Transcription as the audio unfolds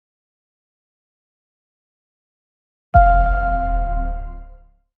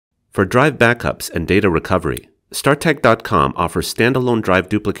For drive backups and data recovery, StarTech.com offers standalone drive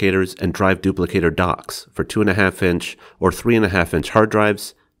duplicators and drive duplicator docks for 2.5-inch or 3.5-inch hard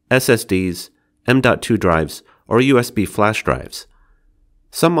drives, SSDs, M.2 drives, or USB flash drives.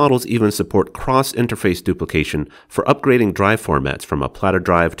 Some models even support cross-interface duplication for upgrading drive formats from a platter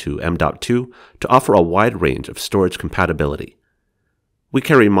drive to M.2 to offer a wide range of storage compatibility. We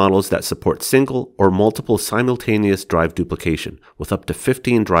carry models that support single or multiple simultaneous drive duplication with up to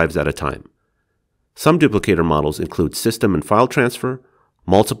 15 drives at a time. Some duplicator models include system and file transfer,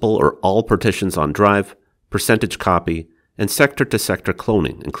 multiple or all partitions on drive, percentage copy, and sector-to-sector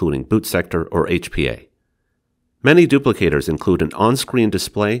cloning, including boot sector or HPA. Many duplicators include an on-screen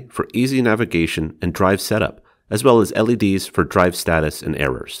display for easy navigation and drive setup, as well as LEDs for drive status and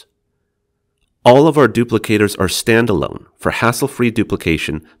errors. All of our duplicators are standalone for hassle-free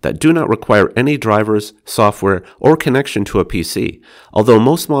duplication that do not require any drivers, software, or connection to a PC, although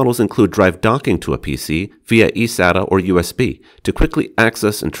most models include drive docking to a PC via eSATA or USB to quickly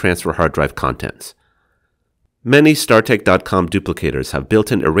access and transfer hard drive contents. Many StarTech.com duplicators have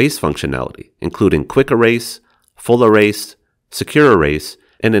built-in erase functionality, including quick erase, full erase, secure erase,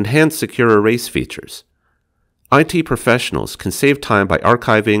 and enhanced secure erase features. IT professionals can save time by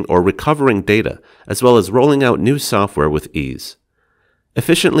archiving or recovering data, as well as rolling out new software with ease.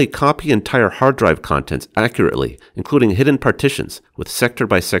 Efficiently copy entire hard drive contents accurately, including hidden partitions with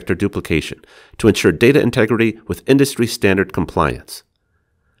sector-by-sector duplication, to ensure data integrity with industry-standard compliance.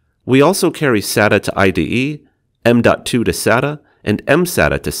 We also carry SATA to IDE, M.2 to SATA, and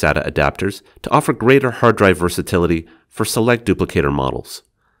mSATA to SATA adapters to offer greater hard drive versatility for select duplicator models.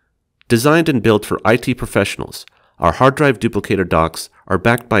 Designed and built for IT professionals, our hard drive duplicator docks are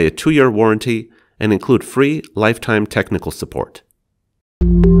backed by a 2-year warranty and include free lifetime technical support.